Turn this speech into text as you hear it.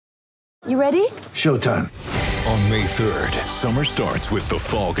You ready? Showtime. On May 3rd, summer starts with The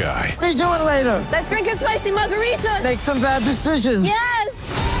Fall Guy. Let's do it later. Let's drink a spicy margarita. Make some bad decisions. Yes!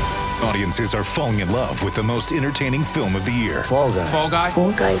 Audiences are falling in love with the most entertaining film of the year. Fall Guy. Fall Guy?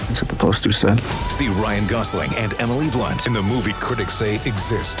 Fall Guy. That's what the poster said. See Ryan Gosling and Emily Blunt in the movie critics say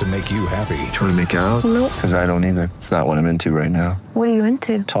exists to make you happy. Trying to make it out? Nope. Because I don't either. It's not what I'm into right now. What are you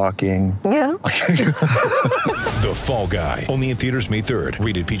into? Talking. Yeah. The Fall Guy. Only in theaters May 3rd.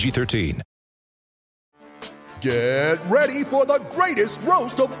 Rated PG-13. Get ready for the greatest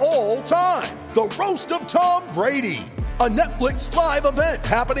roast of all time. The Roast of Tom Brady. A Netflix live event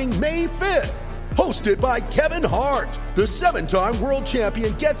happening May 5th. Hosted by Kevin Hart. The 7-time world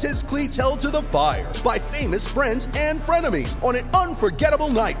champion gets his cleats held to the fire by famous friends and frenemies on an unforgettable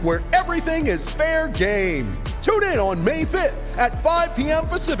night where everything is fair game. Tune in on May 5th at 5 p.m.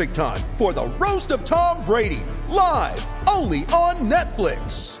 Pacific time for the Roast of Tom Brady. Live only on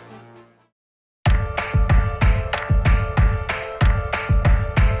Netflix.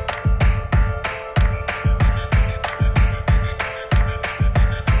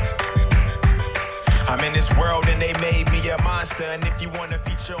 I'm in this world and they made me a monster. And if you want to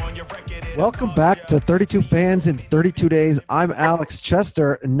feature on your record, Welcome back to 32 Fans in 32 Days. I'm Alex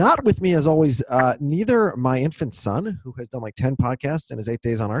Chester. Not with me, as always, neither my infant son, who has done like 10 podcasts in his 8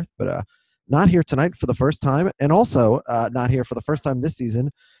 days on Earth, but not here tonight for the first time. And also not here for the first time this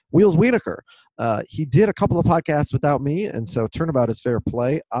season, Wheels Wiedeker. He did a couple of podcasts without me, and so turnabout is fair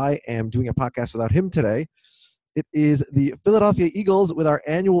play. I am doing a podcast without him today. It is the Philadelphia Eagles with our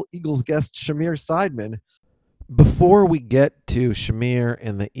annual Eagles guest, Shamir Seidman. Before we get to Shamir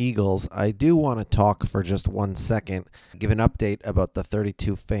and the Eagles, I do want to talk for just 1 second, give an update about the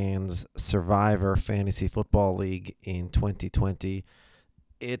 32 Fans Survivor Fantasy Football League in 2020.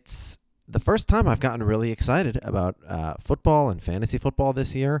 It's the first time I've gotten really excited about football and fantasy football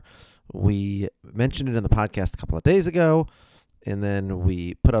this year. We mentioned it in the podcast a couple of days ago. And then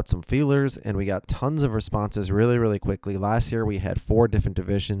we put out some feelers, and we got tons of responses really, really quickly. Last year, we had 4 different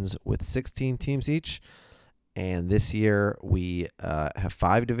divisions with 16 teams each. And this year, we have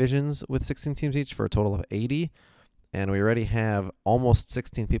 5 divisions with 16 teams each for a total of 80. And we already have almost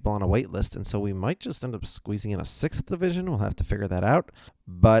 16 people on a wait list. And so we might just end up squeezing in a 6th division. We'll have to figure that out.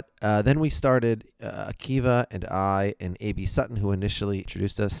 But then we started Akiva and I and A.B. Sutton, who initially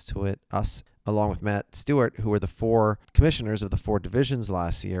introduced us to it, along with Matt Stewart, who were the 4 commissioners of the 4 divisions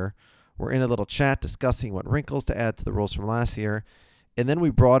last year. We're in a little chat discussing what wrinkles to add to the rules from last year. And then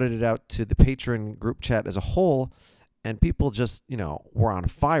we brought it out to the patron group chat as a whole, and people just, were on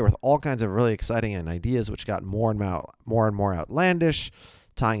fire with all kinds of really exciting ideas, which got more and more outlandish,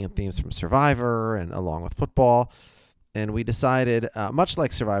 tying in themes from Survivor and along with football. And we decided, much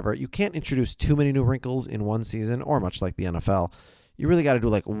like Survivor, you can't introduce too many new wrinkles in one season, or much like the NFL. You really got to do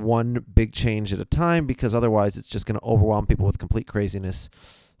like one big change at a time, because otherwise it's just going to overwhelm people with complete craziness.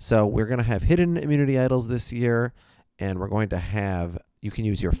 So we're going to have hidden immunity idols this year, and we're going to have, you can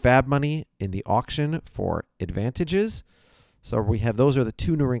use your fab money in the auction for advantages. So we have, those are the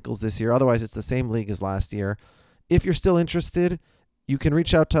 2 new wrinkles this year. Otherwise it's the same league as last year. If you're still interested, you can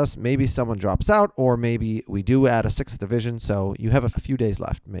reach out to us. Maybe someone drops out, or maybe we do add a 6th division. So you have a few days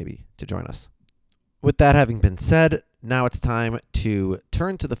left maybe to join us. With that having been said, now it's time to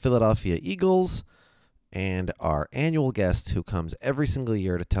turn to the Philadelphia Eagles and our annual guest, who comes every single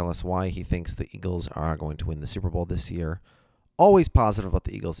year to tell us why he thinks the Eagles are going to win the Super Bowl this year. Always positive about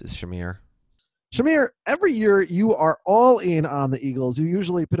the Eagles is Shamir. Shamir, every year you are all in on the Eagles. You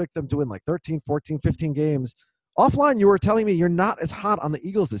usually predict them to win like 13, 14, 15 games. Offline, you were telling me you're not as hot on the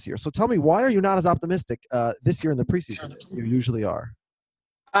Eagles this year. So tell me, why are you not as optimistic this year in the preseason as you usually are?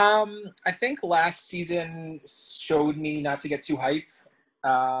 I think last season showed me not to get too hype.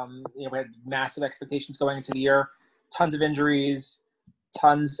 We had massive expectations going into the year, tons of injuries,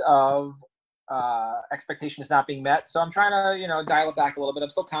 tons of expectations not being met. So I'm trying to, dial it back a little bit. I'm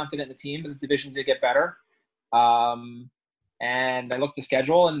still confident in the team, but the division did get better. And I looked at the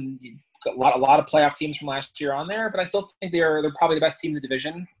schedule, and got a lot of playoff teams from last year on there, but I still think they're probably the best team in the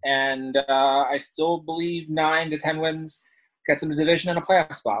division. And I still believe 9 to 10 wins gets them the division and a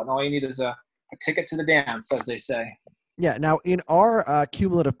playoff spot. And all you need is a ticket to the dance, as they say. Yeah. Now, in our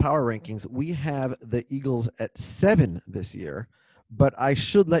cumulative power rankings, we have the Eagles at 7 this year, but I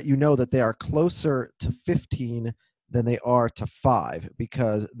should let you know that they are closer to 15 than they are to 5,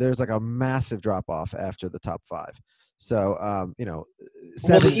 because there's like a massive drop off after the top 5. So, 7.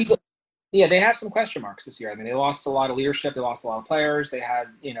 Well, the Eagles, they have some question marks this year. I mean, they lost a lot of leadership. They lost a lot of players. They had,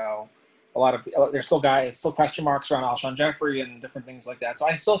 a lot of there's still question marks around Alshon Jeffrey and different things like that. So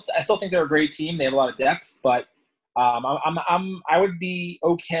I still think they're a great team. They have a lot of depth, but I would be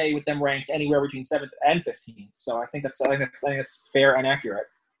okay with them ranked anywhere between 7th and 15th. So I think that's fair and accurate.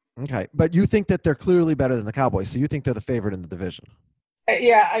 Okay, but you think that they're clearly better than the Cowboys, so you think they're the favorite in the division.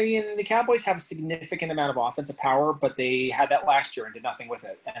 Yeah, I mean, the Cowboys have a significant amount of offensive power, but they had that last year and did nothing with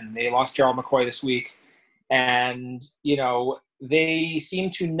it. And they lost Gerald McCoy this week. And, they seem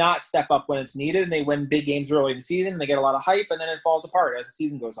to not step up when it's needed, and they win big games early in the season, and they get a lot of hype, and then it falls apart as the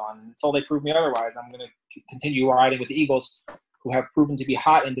season goes on. Until they prove me otherwise, I'm going to continue riding with the Eagles, who have proven to be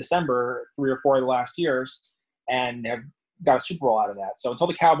hot in December 3 or 4 of the last years and have got a Super Bowl out of that. So until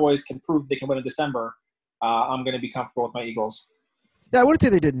the Cowboys can prove they can win in December, I'm going to be comfortable with my Eagles. Yeah, I wouldn't say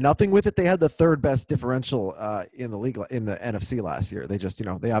they did nothing with it. They had the third best differential in the league in the NFC last year. They just,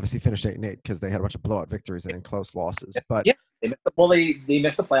 they obviously finished 8-8 because they had a bunch of blowout victories and close losses. But yeah, they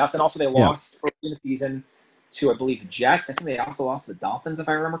missed the playoffs, and also they lost early in the season to, I believe, the Jets. I think they also lost to the Dolphins, if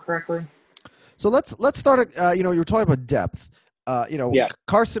I remember correctly. So let's start. You were talking about depth.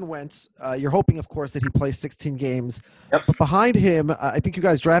 Carson Wentz. You're hoping, of course, that he plays 16 games. Yep. But behind him, I think you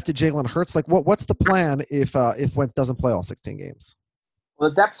guys drafted Jalen Hurts. Like, what's the plan if Wentz doesn't play all 16 games? Well,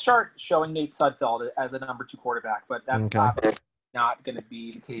 the depth chart showing Nate Sudfeld as a number 2 quarterback, but that's not going to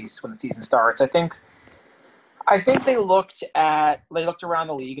be the case when the season starts. I think they looked around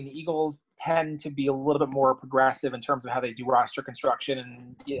the league, and the Eagles tend to be a little bit more progressive in terms of how they do roster construction,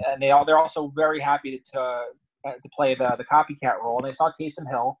 and they're also very happy to play the copycat role. And they saw Taysom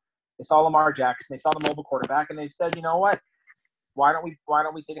Hill, they saw Lamar Jackson, they saw the mobile quarterback, and they said, you know what? Why don't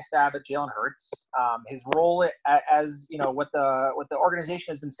we take a stab at Jalen Hurts? His role as what the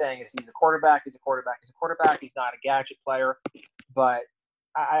organization has been saying is he's a quarterback. He's not a gadget player, but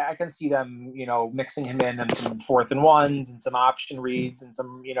I can see them mixing him in some 4th and 1s and some option reads and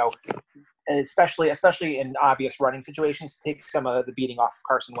some especially in obvious running situations to take some of the beating off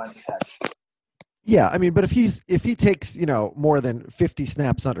Carson Wentz's head. Yeah, I mean, but if he takes more than 50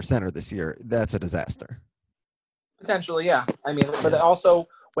 snaps under center this year, that's a disaster. Potentially, yeah. I mean, but also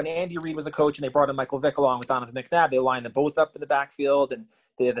when Andy Reid was a coach and they brought in Michael Vick along with Donovan McNabb, they lined them both up in the backfield, and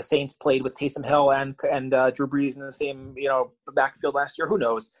the Saints played with Taysom Hill and Drew Brees in the same backfield last year. Who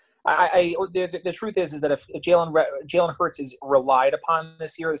knows? The truth is that if Jalen Hurts is relied upon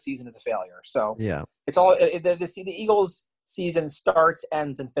this year, the season is a failure. So yeah, it's all the Eagles' season starts,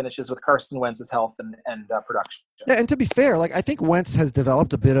 ends, and finishes with Carson Wentz's health and production. Yeah, and to be fair, I think Wentz has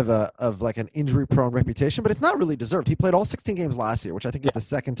developed a bit of an injury-prone reputation, but it's not really deserved. He played all 16 games last year, which I think is the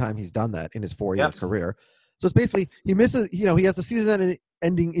second time he's done that in his 4-year career. So it's basically he misses. He has the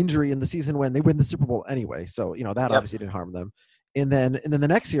season-ending injury in the season when they win the Super Bowl anyway. So that obviously didn't harm them. And then the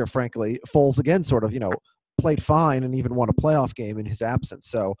next year, frankly, Foles again sort of played fine and even won a playoff game in his absence.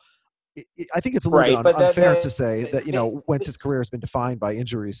 So. I think it's a little bit unfair to say that, Wentz's career has been defined by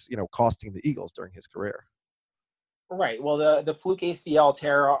injuries, costing the Eagles during his career. Right. Well, the fluke ACL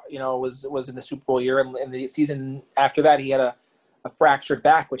tear, was in the Super Bowl year. And the season after that, he had a fractured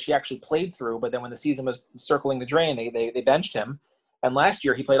back, which he actually played through. But then when the season was circling the drain, they benched him. And last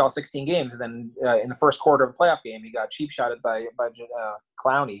year, he played all 16 games. And then in the first quarter of a playoff game, he got cheap-shotted by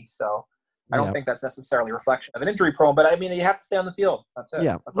Clowney. So I don't think that's necessarily a reflection of an injury prone, but I mean, you have to stay on the field. That's it.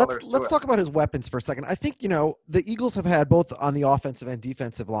 Yeah. Let's talk about his weapons for a second. I think, the Eagles have had both on the offensive and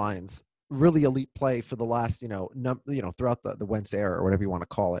defensive lines really elite play for the last, throughout the Wentz era or whatever you want to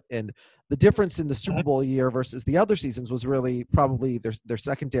call it. And the difference in the Super Bowl year versus the other seasons was really probably their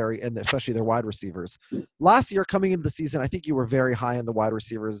secondary and especially their wide receivers. Last year, coming into the season, I think you were very high on the wide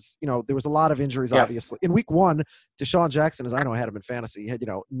receivers. There was a lot of injuries, obviously. In week 1, Deshaun Jackson, as I know, I had him in fantasy. He had,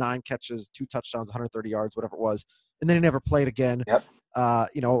 9 catches, 2 touchdowns, 130 yards, whatever it was. And then he never played again. Yep.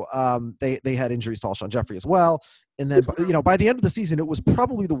 They had injuries to Alshon Jeffrey as well. And then, by the end of the season, it was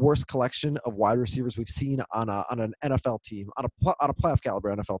probably the worst collection of wide receivers we've seen on an NFL team, on a playoff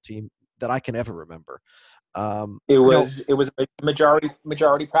caliber NFL team that I can ever remember. It was a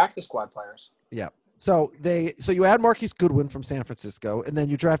majority practice squad players. Yeah. So you add Marquise Goodwin from San Francisco, and then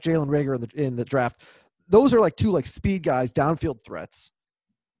you draft Jalen Reagor in the draft. Those are two speed guys, downfield threats.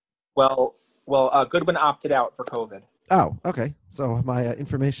 Well, Goodwin opted out for COVID. Oh, okay. So my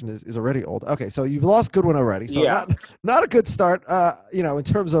information is already old. Okay, so you've lost Goodwin already. So not a good start. In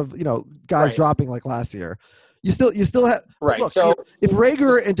terms of guys dropping like last year. You still have right. Look, so if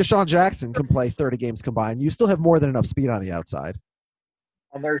Reagor and Deshaun Jackson can play 30 games combined, you still have more than enough speed on the outside.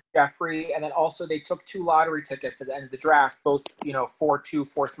 And there's Jeffrey, and then also they took 2 lottery tickets at the end of the draft, both 4.2,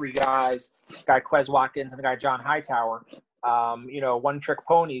 4.3 guys, guy Quez Watkins and the guy John Hightower. One-trick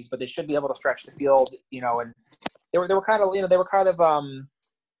ponies, but they should be able to stretch the field. And they were kind of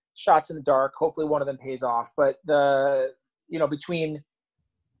shots in the dark. Hopefully one of them pays off. But between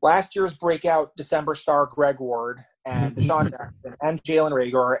last year's breakout December star Greg Ward and Deshaun Jackson and Jalen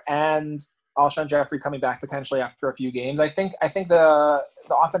Reagor and Alshon Jeffrey coming back potentially after a few games. I think the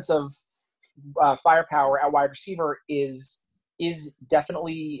offensive firepower at wide receiver is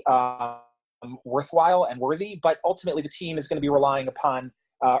definitely worthwhile and worthy, but ultimately the team is going to be relying upon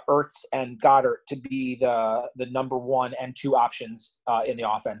Ertz and Goddard to be the number 1 and 2 options in the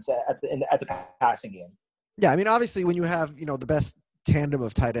offense at the passing game. Yeah, I mean, obviously, when you have the best tandem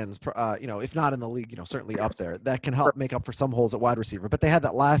of tight ends, if not in the league, certainly up there, that can help make up for some holes at wide receiver. But they had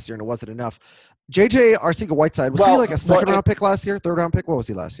that last year, and it wasn't enough. JJ Arcega-Whiteside, was he like a second-round pick last year, third-round pick? What was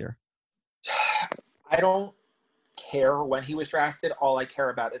he last year? I don't care when he was drafted. All I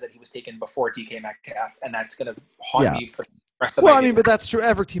care about is that he was taken before DK Metcalf, and that's going to haunt me for the rest of my days. But that's true.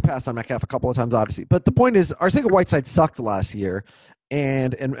 Everett passed on Metcalf a couple of times, obviously. But the point is, Arcega-Whiteside sucked last year,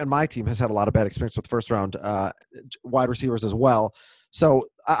 and my team has had a lot of bad experience with first-round wide receivers as well. So,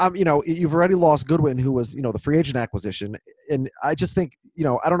 you've already lost Goodwin, who was, the free agent acquisition. And I just think,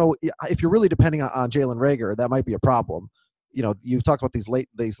 I don't know if you're really depending on Jalen Reagor, that might be a problem. You talked about these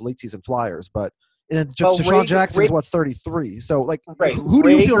late season flyers, but and Deshaun Jackson's 33. So, who do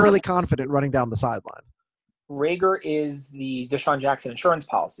you feel really confident running down the sideline? Reagor is the Deshaun Jackson insurance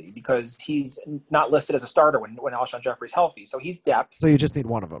policy because he's not listed as a starter when Alshon Jeffrey's healthy. So he's depth. So you just need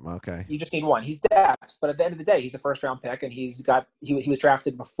one of them. Okay. You just need one. He's depth, but at the end of the day, he's a first-round pick, and he was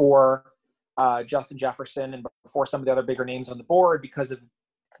drafted before Justin Jefferson and before some of the other bigger names on the board because of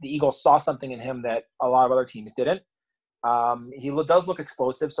the Eagles saw something in him that a lot of other teams didn't. He does look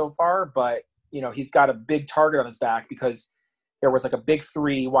explosive so far, but he's got a big target on his back because there was like a big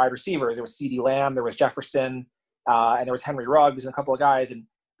 3 wide receivers. There was CeeDee Lamb, there was Jefferson, and there was Henry Ruggs and a couple of guys. And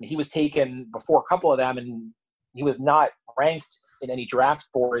he was taken before a couple of them, and he was not ranked in any draft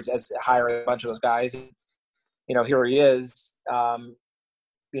boards as higher as a bunch of those guys. Here he is,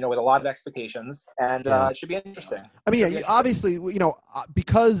 with a lot of expectations, and it should be interesting. I mean, obviously,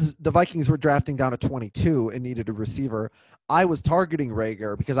 because the Vikings were drafting down to 22 and needed a receiver, I was targeting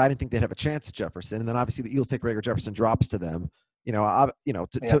Reagor because I didn't think they'd have a chance at Jefferson. And then obviously the Eagles take Reagor, Jefferson drops to them.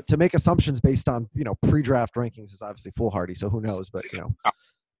 To make assumptions based on, pre-draft rankings is obviously foolhardy. So who knows, but, All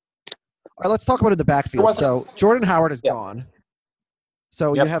right, let's talk about in the backfield. So Jordan Howard is gone.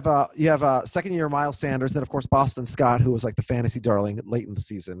 So you have a second-year Miles Sanders, then of course Boston Scott, who was like the fantasy darling late in the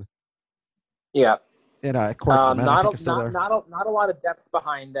season. Yeah, and not a lot of depth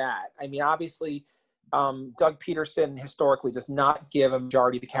behind that. I mean, obviously, Doug Peterson historically does not give a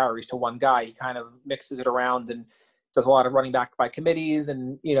majority of the carries to one guy. He kind of mixes it around and does a lot of running back by committees,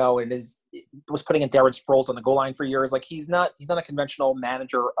 and was putting in Darren Sproles on the goal line for years. Like he's not a conventional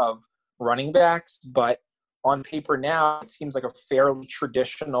manager of running backs, but on paper now, it seems like a fairly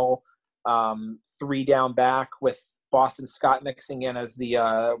traditional 3-down back with Boston Scott mixing in as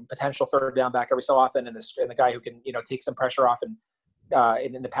the potential third down back every so often, and the guy who can take some pressure off and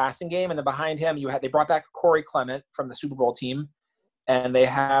in the passing game. And then behind him, they brought back Corey Clement from the Super Bowl team, and they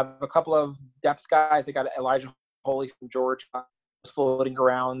have a couple of depth guys. They got Elijah Holy from Georgia floating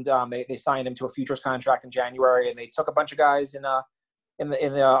around. They signed him to a futures contract in January, and they took a bunch of guys in the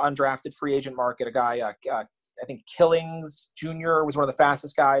undrafted free agent market. A guy, I think Killings Jr. was one of the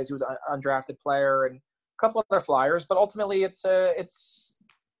fastest guys who was an undrafted player, and a couple other flyers. But ultimately, it's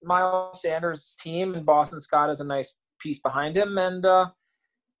Miles Sanders' team, and Boston Scott is a nice piece behind him. And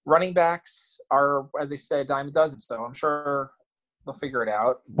running backs are, as they say, a dime a dozen. So I'm sure they'll figure it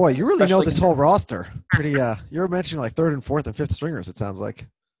out. Boy, you really know this whole roster. Pretty. You're mentioning like third and fourth and fifth stringers. It sounds like.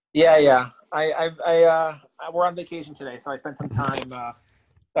 Yeah. We're on vacation today, so I spent some time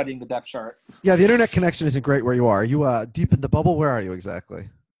studying the depth chart. Yeah, the internet connection isn't great where you are. Are you deep in the bubble? Where are you exactly?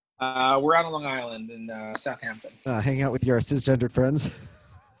 We're out on Long Island in Southampton. Hanging out with your cisgendered friends.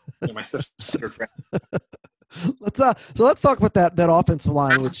 Yeah, my cisgendered friends. Let's talk about that offensive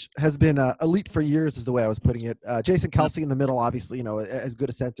line, which has been elite for years, is the way I was putting it. Jason Kelce in the middle, obviously, as good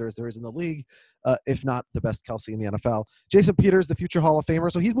a center as there is in the league, if not the best Kelce in the NFL. Jason Peters, the future Hall of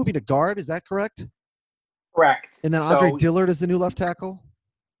Famer, so he's moving to guard. Is that correct? Correct. And then Andre Dillard is the new left tackle.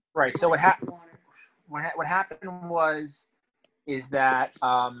 Right. So what happened is that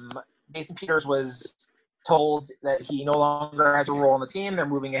Jason Peters was told that he no longer has a role on the team. They're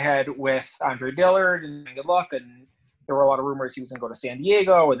moving ahead with Andre Dillard, and good luck. And there were a lot of rumors he was going to go to San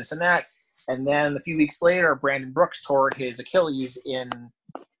Diego and this and that. And then a few weeks later, Brandon Brooks tore his Achilles in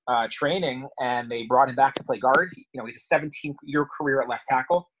training, and they brought him back to play guard. He's a 17-year career at left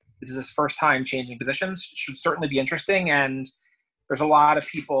tackle. This is his first time changing positions. Should certainly be interesting. And there's a lot of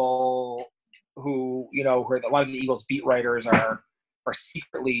people who, a lot of the Eagles beat writers are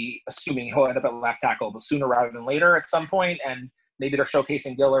secretly assuming he'll end up at left tackle, but sooner rather than later at some point. And maybe they're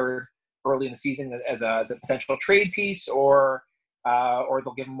showcasing Dillard early in the season as a potential trade piece, or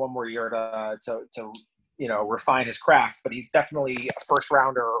they'll give him one more year to refine his craft. But he's definitely a first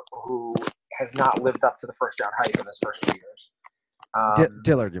rounder who has not lived up to the first round hype in his first 2 years.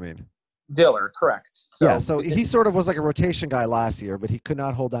 Dillard, you mean? Dillard, correct. So he sort of was like a rotation guy last year, but he could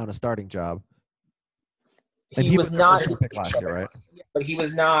not hold down a starting job. And he was not pick last year, right? But he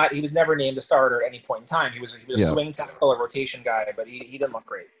was not. He was never named a starter at any point in time. He was a swing tackle, a rotation guy, but he didn't look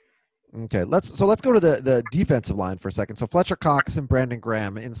great. Okay, let's go to the defensive line for a second. So Fletcher Cox and Brandon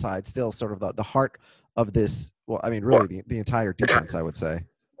Graham inside, still sort of the heart of this. Well, I mean, really the entire defense, I would say.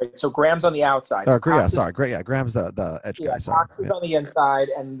 Right, so Graham's on the outside. Graham's the edge guy. Sorry, Cox is on the inside,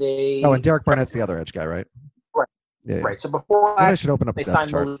 and and Derek Barnett's the other edge guy, right? Right. Yeah. Right. So before I should open up they the depth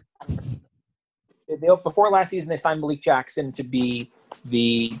signed chart. before last season, they signed Malik Jackson to be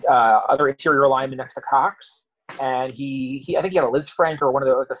the other interior lineman next to Cox, and he I think he had a Liz Frank or one of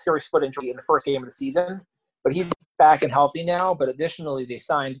a serious foot injury in the first game of the season, but he's back and healthy now. But additionally, they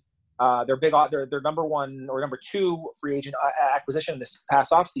signed their number one or number two free agent acquisition this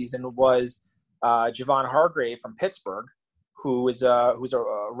past offseason was Javon Hargrave from Pittsburgh, who's a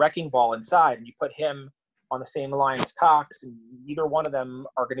wrecking ball inside, and you put him on the same line as Cox, and neither one of them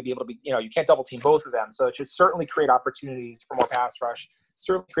are going to be able to be, you can't double team both of them. So it should certainly create opportunities for more pass rush,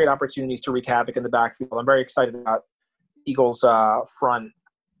 certainly create opportunities to wreak havoc in the backfield. I'm very excited about Eagles front,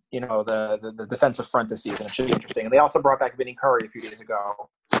 the defensive front this season. It should be interesting. And they also brought back Vinny Curry a few days ago.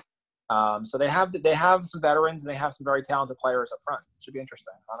 So they have some veterans, and they have some very talented players up front. It should be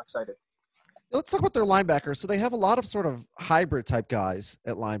interesting. I'm excited. Let's talk about their linebackers. So they have a lot of sort of hybrid type guys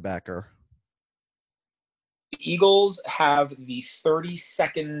at linebacker. The Eagles have the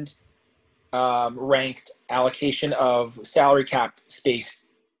 32nd ranked allocation of salary cap space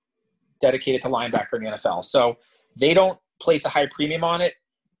dedicated to linebacker in the NFL. So they don't place a high premium on it.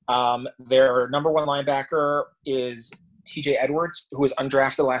 Their number one linebacker is TJ Edwards, who was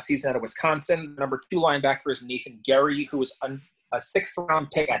undrafted last season out of Wisconsin. Number two linebacker is Nathan Gary, who was a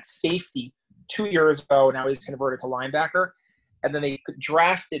sixth-round pick at safety 2 years ago. Now he's converted to linebacker. And then they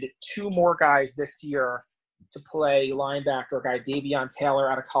drafted two more guys this year to play linebacker, a guy Davion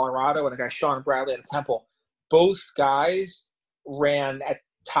Taylor out of Colorado and a guy Sean Bradley out of Temple. Both guys ran at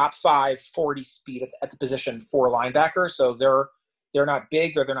top 5 40 speed at the position for linebacker. So they're not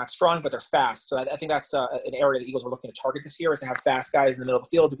big or they're not strong, but they're fast. So I think that's an area the Eagles were looking to target this year, is to have fast guys in the middle of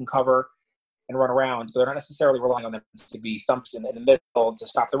the field who can cover and run around, but they're not necessarily relying on them to be thumps in the middle to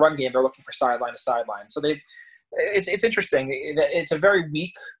stop the run game. They're looking for sideline to sideline. So it's interesting. It's a very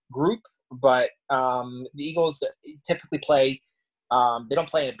weak group, but the Eagles typically play. They don't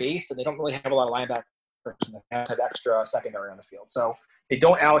play in a base, and they don't really have a lot of linebackers. They have extra secondary on the field, so they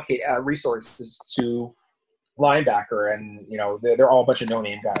don't allocate resources to linebacker, and they're all a bunch of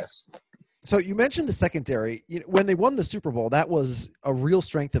no-name guys. So you mentioned the secondary. When they won the Super Bowl, that was a real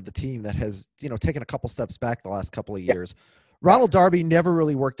strength of the team that has taken a couple steps back the last couple of years. Ronald Darby never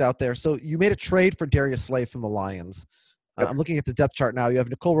really worked out there. So you made a trade for Darius Slay from the Lions. I'm looking at the depth chart now. You have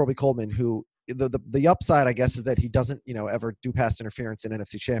Nicole Roby-Coleman, who the upside, I guess, is that he doesn't, ever do pass interference in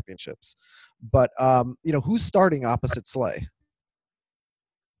NFC championships. But, who's starting opposite Slay?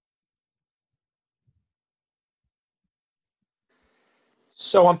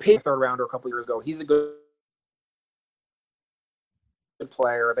 So on paper, third rounder a couple years ago, he's a good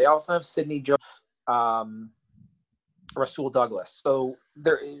player. They also have Sidney Jones, Rasul Douglas. So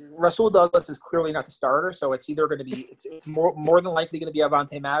Rasul Douglas is clearly not the starter. So it's either going to be it's more than likely going to be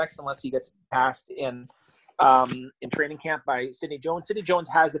Avonte Maddox unless he gets passed in training camp by Sidney Jones. Sidney Jones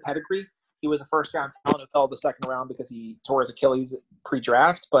has the pedigree. He was a first-round talent who fell the second round because he tore his Achilles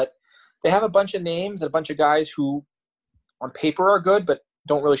pre-draft. But they have a bunch of names and a bunch of guys who on paper are good but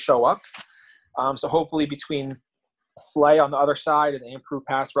don't really show up. So hopefully between Slay on the other side and the improved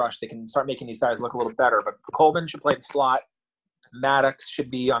pass rush, they can start making these guys look a little better. But Coleman should play the slot. Maddox should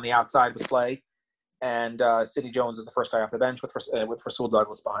be on the outside with Slay. And Sidney Jones is the first guy off the bench with Rasul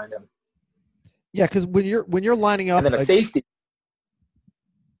Douglas behind him. Yeah, because when you're lining up, and then a safety.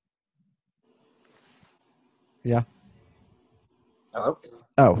 Yeah. Hello.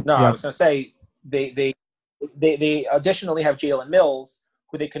 Oh no, yeah. I was going to say they additionally have Jalen Mills,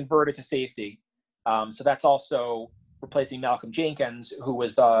 who they converted to safety. So that's also replacing Malcolm Jenkins, who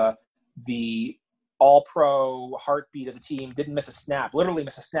was the all-pro heartbeat of the team, didn't miss a snap, literally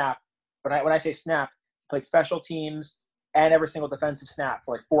miss a snap. When I say snap, played special teams and every single defensive snap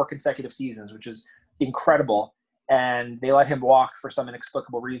for like 4 consecutive seasons, which is incredible. And they let him walk for some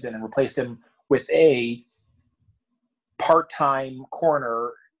inexplicable reason and replaced him with a part-time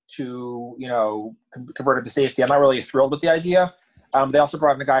corner to, converted to safety. I'm not really thrilled with the idea. They also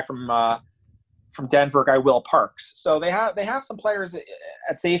brought in a guy from Denver, a guy Will Parks. So they have some players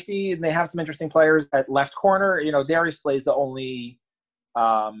at safety, and they have some interesting players at left corner. You know, Darius Slay's the only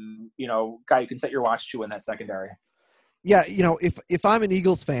guy you can set your watch to in that secondary. Yeah, you know, if I'm an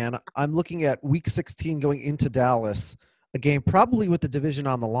Eagles fan, I'm looking at Week 16 going into Dallas, a game probably with the division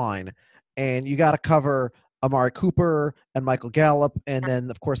on the line, and you got to cover Amari Cooper and Michael Gallup, and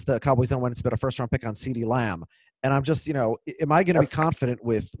then, of course, the Cowboys then went and spent a first-round pick on CeeDee Lamb. And I'm just, am I going to be confident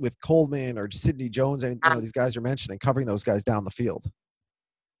with Coleman or Sidney Jones and these guys you're mentioning, covering those guys down the field?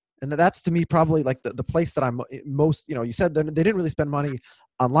 And that's, to me, probably like the place that I'm most, you said they didn't really spend money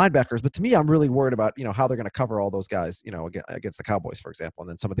on linebackers, but to me, I'm really worried about, how they're going to cover all those guys, against the Cowboys, for example, and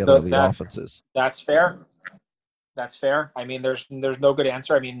then some of the other elite offenses. That's fair. That's fair. I mean, there's no good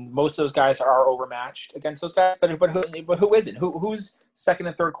answer. I mean, most of those guys are overmatched against those guys, but who isn't? Who's second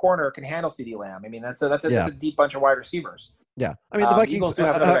and third corner can handle CeeDee Lamb? I mean, that's a deep bunch of wide receivers. Yeah, I mean, the Vikings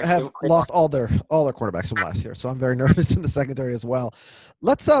have lost all their quarterbacks from last year, so I'm very nervous in the secondary as well.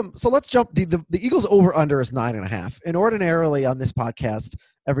 Let's jump. The Eagles over under is 9.5. And ordinarily on this podcast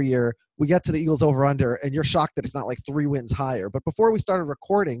every year we get to the Eagles over under, and you're shocked that it's not like 3 wins higher. But before we started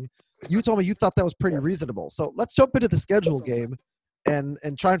recording, you told me you thought that was pretty reasonable. So let's jump into the schedule game and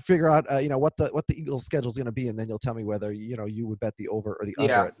try and figure out what the Eagles schedule is going to be, and then you'll tell me whether you would bet the over or the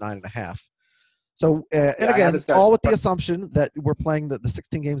under at 9.5. So again, all with the assumption that we're playing the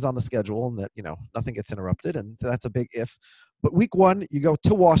 16 games on the schedule and that nothing gets interrupted, and that's a big if. But week 1, you go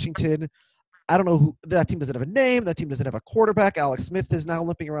to Washington. I don't know who that team doesn't have a name. That team doesn't have a quarterback. Alex Smith is now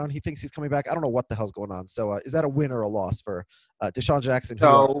limping around. He thinks he's coming back. I don't know what the hell's going on. So is that a win or a loss for Deshaun Jackson,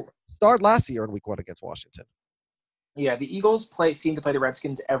 who started last year in week 1 against Washington? Yeah, the Eagles seem to play the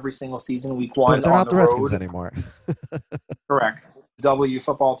Redskins every single season. Week 1, they're not the Redskins anymore. Correct. W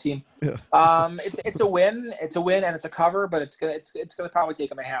football team. Yeah. It's a win. It's a win, and it's a cover, but it's gonna probably take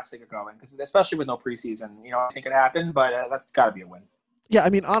them a half to get going, because especially with no preseason, I think it happened, but that's got to be a win. Yeah, I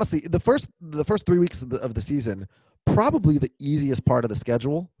mean, honestly, the first 3 weeks of the season, probably the easiest part of the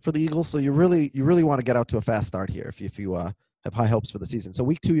schedule for the Eagles. So you really want to get out to a fast start here if you have high hopes for the season. So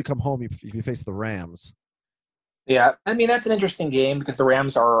week 2, you come home, you face the Rams. Yeah, I mean, that's an interesting game because the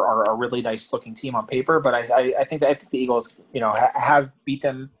Rams are a really nice-looking team on paper, but I think the Eagles, have beat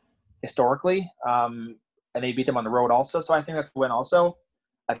them historically, and they beat them on the road also. So I think that's a win also.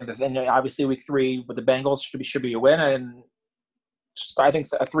 I think obviously week 3 with the Bengals should be a win, and I think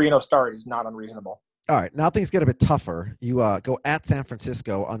a 3-0 start is not unreasonable. All right, now things get a bit tougher. You go at San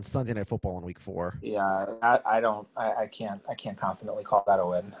Francisco on Sunday Night Football in week 4. Yeah, I can't confidently call that a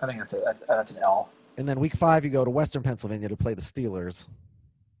win. I think that's an L. And then week 5, you go to Western Pennsylvania to play the Steelers.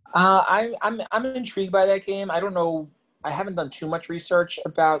 I'm intrigued by that game. I don't know. I haven't done too much research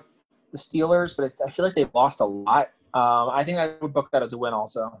about the Steelers, but I feel like they've lost a lot. I think I would book that as a win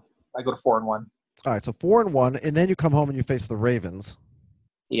also. I go to 4-1. All right, so 4-1, and then you come home and you face the Ravens.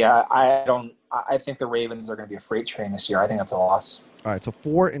 Yeah, I think the Ravens are going to be a freight train this year. I think that's a loss. All right, so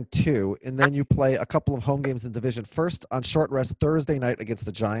 4-2, and then you play a couple of home games in the division. First on short rest Thursday night against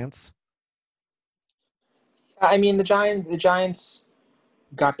the Giants. I mean, the Giants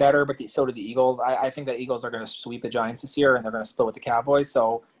got better, but so did the Eagles. I think the Eagles are going to sweep the Giants this year, and they're going to split with the Cowboys.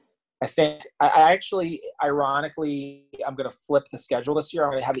 So I think I actually, ironically, I'm going to flip the schedule this year.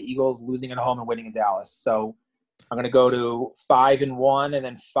 I'm going to have the Eagles losing at home and winning in Dallas. So I'm going to go to 5-1 and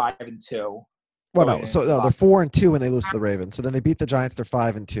then 5-2. Well, no. So no, they're 4-2 when they lose to the Ravens. So then they beat the Giants. They're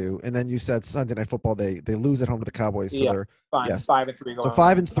 5-2, and then you said Sunday Night Football they lose at home to the Cowboys. So they're 5-3. So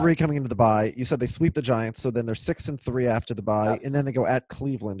 5-3 coming into the bye. You said they sweep the Giants. So then they're 6-3 after the bye, and then they go at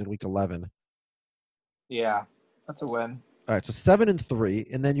Cleveland in week 11. Yeah, that's a win. All right, so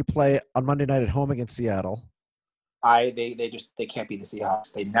 7-3, and then you play on Monday night at home against Seattle. They can't beat the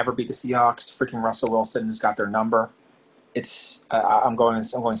Seahawks. They never beat the Seahawks. Freaking Russell Wilson has got their number. I'm going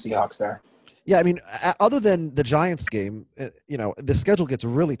Seahawks there. Yeah, I mean, other than the Giants game, the schedule gets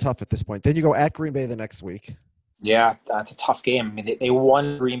really tough at this point. Then you go at Green Bay the next week. Yeah, that's a tough game. I mean, they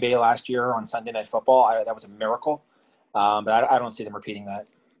won Green Bay last year on Sunday Night Football. That was a miracle. But I don't see them repeating that.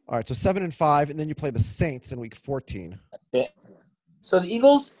 All right, so 7-5, and then you play the Saints in week 14. So the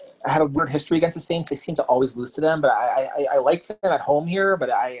Eagles had a weird history against the Saints. They seem to always lose to them, but I like them at home here, but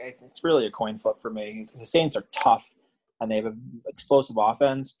it's really a coin flip for me. The Saints are tough, and they have an explosive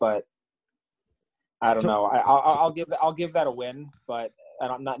offense, but I don't know. I'll give that a win, but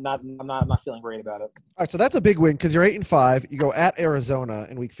I'm not feeling great about it. All right, so that's a big win because you're 8-5. You go at Arizona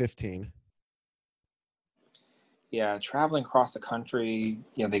in week 15. Yeah, traveling across the country.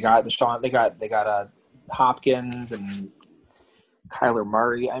 They got Hopkins and Kyler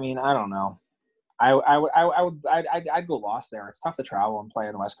Murray. I mean, I don't know. I'd go lost there. It's tough to travel and play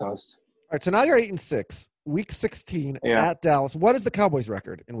on the West Coast. All right, so now you're 8-6, week 16 at Dallas. What is the Cowboys'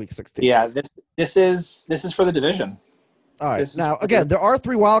 record in week 16? Yeah, this is for the division. All right. Now, again, there are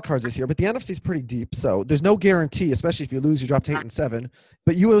 3 wild cards this year, but the NFC is pretty deep, so there's no guarantee, especially if you lose, you drop to 8-7.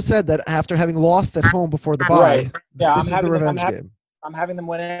 But you have said that after having lost at home before the bye, this is the revenge game. I'm having them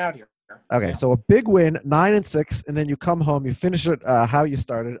win out here. Okay, so a big win, 9-6, and then you come home, you finish it how you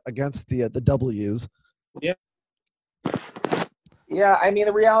started against the W's. Yeah. Yeah, I mean,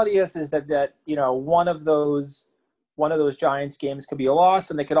 the reality is that one of those Giants games could be a loss,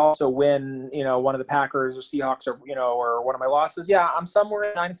 and they could also win, one of the Packers or Seahawks or one of my losses. Yeah, I'm somewhere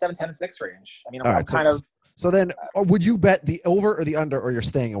in 9-7, 10-6 range. I mean, I'm kind of. So then, would you bet the over or the under, or you're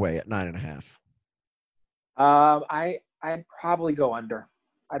staying away at 9.5? I'd probably go under.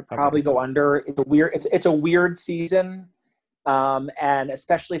 Go under. It's a weird season, and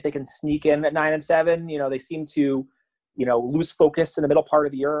especially if they can sneak in at 9-7, they seem to. Lose focus in the middle part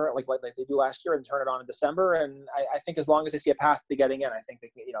of the year, like they do last year, and turn it on in December. And I think as long as they see a path to getting in, I think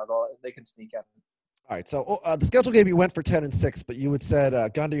they can sneak in. All right. So the schedule game, you went for 10-6, but you would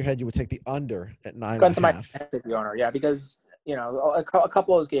said, gun to your head, you would take the under at 9.5. Gun to my head, take the under, yeah, because a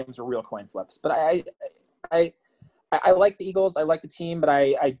couple of those games were real coin flips. But I like the Eagles. I like the team, but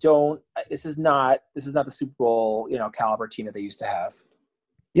I don't. This is not the Super Bowl caliber team that they used to have.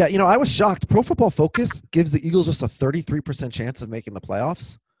 Yeah, I was shocked. Pro Football Focus gives the Eagles just a 33% chance of making the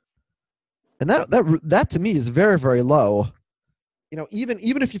playoffs. And that to me is very, very low. Even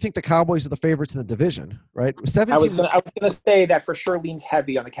if you think the Cowboys are the favorites in the division, right? 17 I was gonna say that for sure leans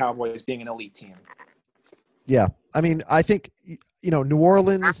heavy on the Cowboys being an elite team. Yeah. I mean, I think, New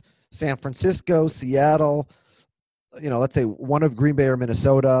Orleans, San Francisco, Seattle, let's say one of Green Bay or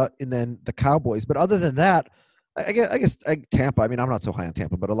Minnesota, and then the Cowboys. But other than that, I guess Tampa. I mean, I'm not so high on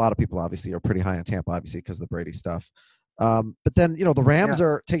Tampa, but a lot of people obviously are pretty high on Tampa, obviously because of the Brady stuff. But then, the Rams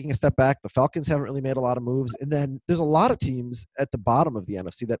are taking a step back. The Falcons haven't really made a lot of moves, and then there's a lot of teams at the bottom of the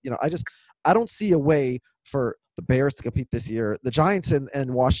NFC that I don't see a way for the Bears to compete this year. The Giants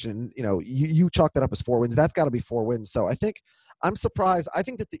and Washington, you chalk that up as 4 wins. That's got to be 4 wins. So I think I'm surprised. I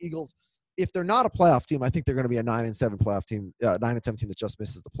think that the Eagles, if they're not a playoff team, I think they're going to be a 9-7 playoff team, 9-7 team that just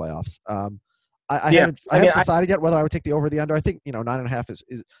misses the playoffs. I haven't decided yet whether I would take the over or the under. I think 9.5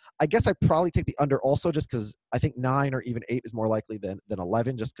 is. I guess I probably take the under also, just because I think 9 or even 8 is more likely than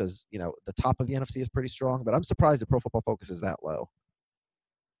 11, just because the top of the NFC is pretty strong. But I'm surprised that Pro Football Focus is that low.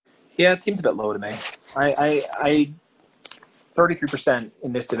 Yeah, it seems a bit low to me. I 33%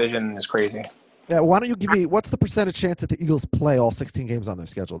 in this division is crazy. Yeah, why don't you give me what's the percentage chance that the Eagles play all 16 games on their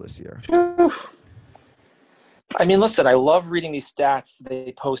schedule this year? I mean, listen, I love reading these stats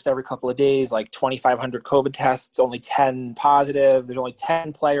they post every couple of days, like 2,500 COVID tests, only 10 positive. There's only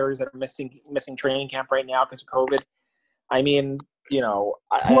 10 players that are missing training camp right now because of COVID. I mean,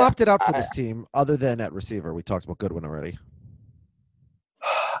 who opted out for this team other than at receiver? We talked about Goodwin already.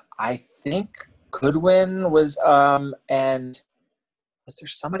 I think Goodwin was, and was there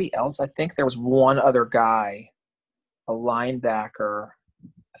somebody else? I think there was one other guy, a linebacker.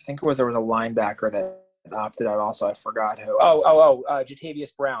 I think there was a linebacker that opted out also. I forgot who.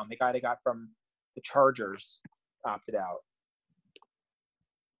 Jatavius Brown, the guy they got from the Chargers, opted out.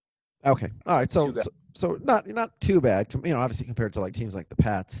 Okay. All right. So not too bad. Obviously compared to like teams like the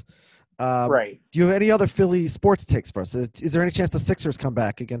Pats. Right. Do you have any other Philly sports takes for us? Is there any chance the Sixers come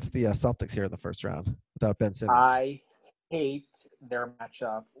back against the Celtics here in the first round without Ben Simmons? I hate their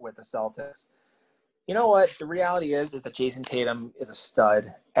matchup with the Celtics. You know what? The reality is that Jason Tatum is a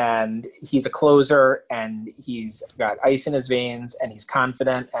stud, and he's a closer, and he's got ice in his veins, and he's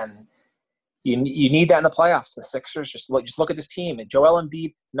confident, and you need that in the playoffs. The Sixers just look at this team. And Joel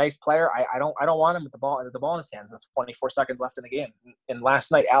Embiid, nice player. I don't want him with the ball in his hands. There's 24 seconds left in the game. And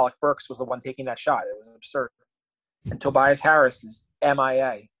last night, Alec Burks was the one taking that shot. It was absurd. And Tobias Harris is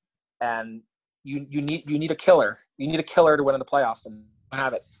MIA, and you need a killer. You need a killer to win in the playoffs, and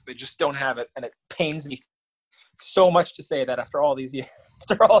have it. They just don't have it, and it pains me so much to say that after all these years.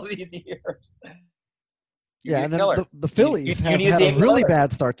 Yeah, and then the Phillies have had a really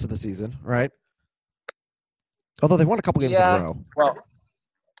bad start to the season, right? Although they won a couple games in a row. Well,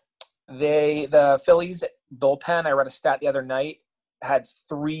 the Phillies bullpen, I read a stat the other night, had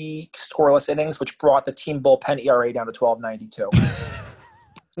 3 scoreless innings, which brought the team bullpen ERA down to 12.92.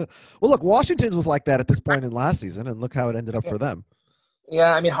 Well, look, Washington's was like that at this point in last season, and look how it ended up for them.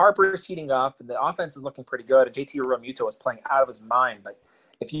 Yeah, I mean, Harper's heating up, and the offense is looking pretty good. And JT Realmuto is playing out of his mind. But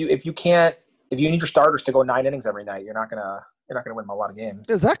if you need your starters to go 9 innings every night, you're not gonna win a lot of games.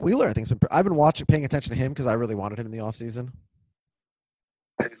 Yeah, Zach Wheeler, I think, I've been paying attention to him because I really wanted him in the offseason.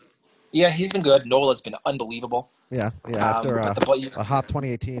 Yeah, he's been good. Nola's been unbelievable. Yeah. After but the- a hot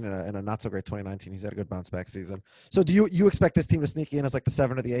 2018 and a not so great 2019, he's had a good bounce back season. So do you expect this team to sneak in as like the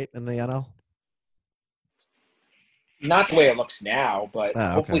 7 or the 8 in the NL? Not the way it looks now, but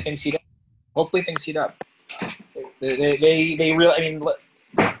hopefully things heat up. Hopefully things heat up. They really. I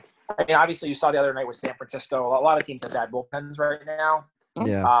mean, obviously you saw the other night with San Francisco. A lot of teams have bad bullpens right now.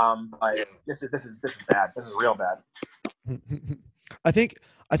 Yeah. But this is bad. This is real bad. I think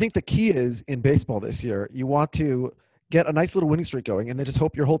the key is in baseball this year, you want to get a nice little winning streak going and then just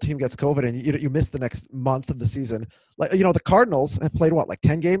hope your whole team gets COVID and you miss the next month of the season. Like, the Cardinals have played like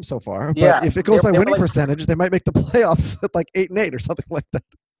 10 games so far, but if it goes by winning percentage, they might make the playoffs at like 8-8 or something like that.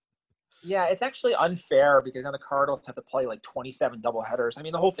 Yeah, it's actually unfair because now the Cardinals have to play like 27 doubleheaders. I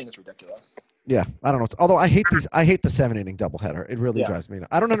mean, the whole thing is ridiculous. Yeah, I don't know. Although I hate the 7-inning doubleheader. It really drives me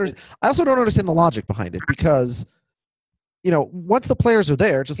nuts. I also don't understand the logic behind it because, once the players are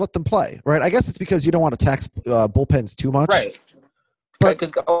there, just let them play, right? I guess it's because you don't want to tax bullpens too much. Right.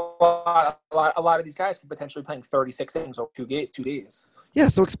 Because a lot of these guys could potentially be playing 36 innings over 2 days. Yeah,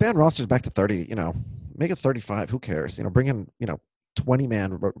 so expand rosters back to 30, make it 35. Who cares? Bring in,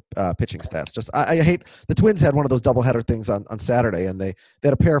 20-man pitching stats. Just I hate the Twins had one of those doubleheader things on Saturday, and they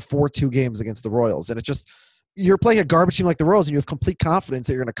had a pair of 4-2 games against the Royals, and it just you're playing a garbage team like the Royals, and you have complete confidence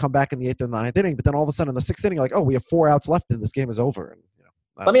that you're going to come back in the 8th or 9th inning, but then all of a sudden in the 6th inning, you're like, oh, we have 4 outs left, and this game is over. And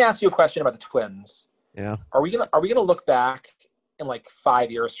let me ask you a question about the Twins. Yeah, are we gonna look back in like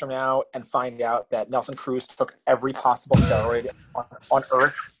 5 years from now and find out that Nelson Cruz took every possible steroid on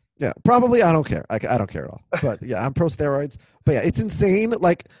Earth? Yeah, probably. I don't care. I don't care at all. But yeah, I'm pro steroids. But yeah, it's insane.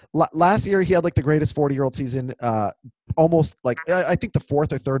 Like last year, he had like the greatest 40-year-old season, almost like I think the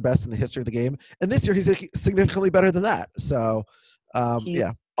 4th or 3rd best in the history of the game. And this year, he's significantly better than that. So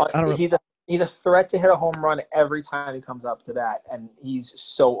yeah, I don't know. He's a threat to hit a home run every time he comes up to bat, and he's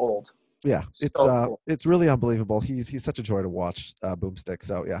so old. Yeah, it's really unbelievable. He's such a joy to watch, Boomstick.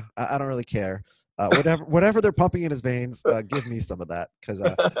 So yeah, I don't really care. Whatever they're pumping in his veins, give me some of that because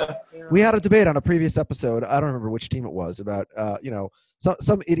we had a debate on a previous episode. I don't remember which team it was about.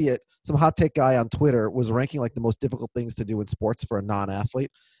 Some idiot, some hot take guy on Twitter was ranking like the most difficult things to do in sports for a non-athlete,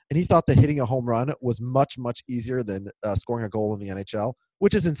 and he thought that hitting a home run was much much easier than scoring a goal in the NHL,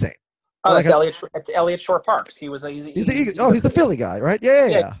 which is insane. Oh, like it's Elliott Shore Parks. He's the Philly guy, right?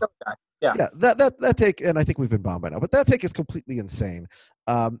 Yeah. Yeah. That take, and I think we've been bombed by now, but that take is completely insane.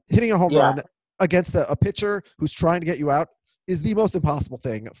 Hitting a home run against a pitcher who's trying to get you out is the most impossible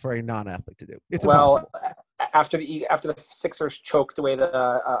thing for a non-athlete to do. It's impossible. After the Sixers choked away in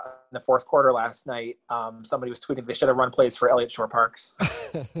the 4th quarter last night, somebody was tweeting they should have run plays for Elliott Shore Parks.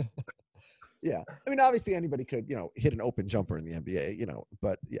 Yeah, I mean, obviously anybody could, hit an open jumper in the NBA,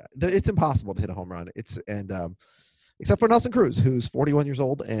 but yeah, it's impossible to hit a home run. Except for Nelson Cruz, who's 41 years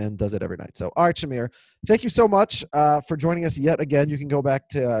old and does it every night. So, all right, Shamir, thank you so much for joining us yet again. You can go back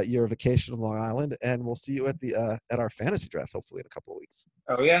to your vacation in Long Island, and we'll see you at our fantasy draft, hopefully in a couple of weeks.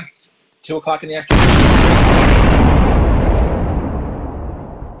 Oh, yeah. 2:00 in the afternoon.